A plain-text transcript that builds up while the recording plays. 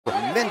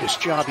tremendous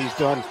job he's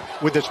done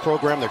with this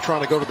program. They're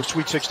trying to go to the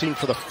Sweet 16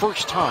 for the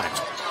first time.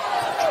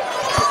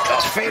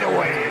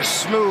 Fadeaway is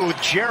smooth.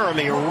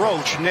 Jeremy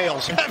Roach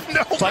nails it.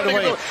 By the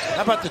way,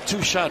 how about the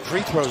two-shot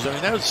free throws? I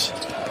mean, that was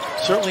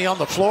certainly on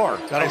the floor.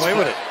 Got away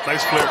with it.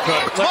 Nice flare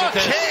cut.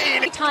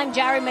 Every time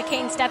Jared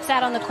McCain steps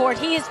out on the court,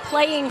 he is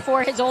playing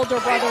for his older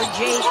brother,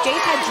 Jace. Jace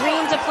had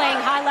dreams of playing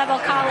high-level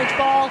college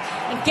ball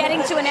and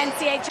getting to an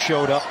NCAA.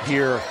 Showed up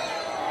here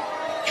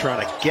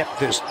trying to get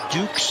this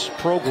Duke's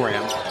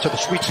program to the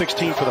Sweet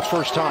 16 for the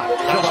first time.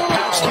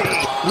 Filipowski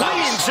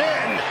leans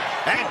in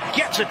and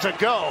gets it to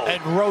go.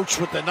 And Roach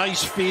with the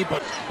nice feed,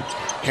 but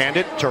hand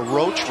it to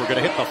Roach. We're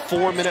going to hit the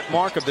 4-minute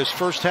mark of this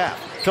first half.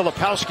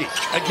 Filipowski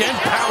again,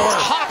 power.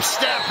 Hop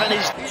step, and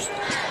he's...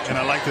 And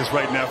I like this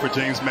right now for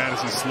James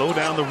Madison. Slow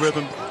down the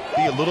rhythm,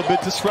 be a little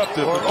bit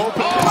disruptive. Or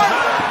open.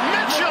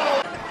 Mitchell!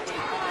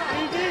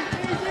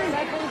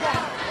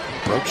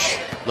 Roach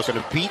looking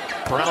to beat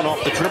Brown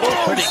off the dribble.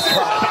 Pretty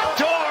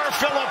backdoor,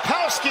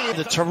 Filipowski.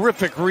 The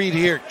terrific read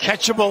here,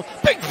 catchable,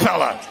 big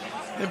fella.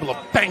 Able to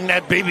bang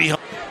that baby home.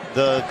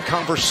 The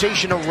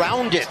conversation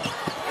around it.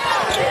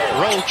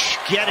 Roach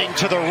getting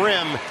to the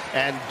rim,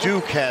 and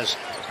Duke has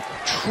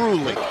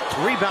truly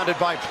rebounded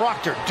by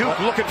Proctor. Duke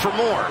looking for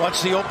more.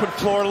 Watch the open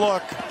floor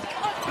look.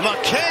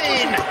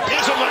 McCain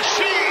is a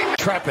machine.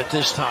 Trap it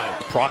this time.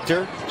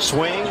 Proctor,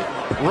 swing,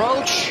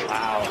 Roach.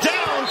 Wow.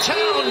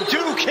 Downtown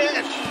Duke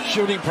hit.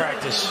 Shooting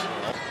practice.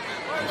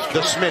 The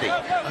Smitty.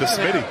 The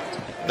Smitty.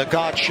 The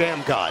God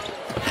Sham God.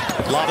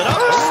 Lob it up.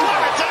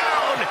 Slow it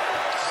down.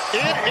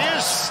 It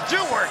is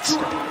Stewart.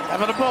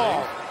 Having the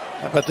ball.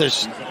 How about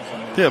this?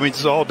 Yeah, I mean,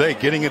 just all day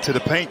getting into the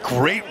paint.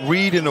 Great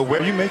read in the way.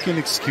 Are you making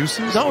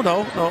excuses? No.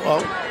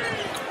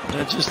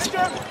 Just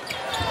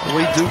the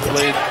way Duke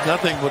played,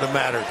 nothing would have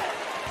mattered.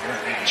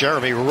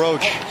 Jeremy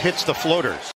Roach hits the floater.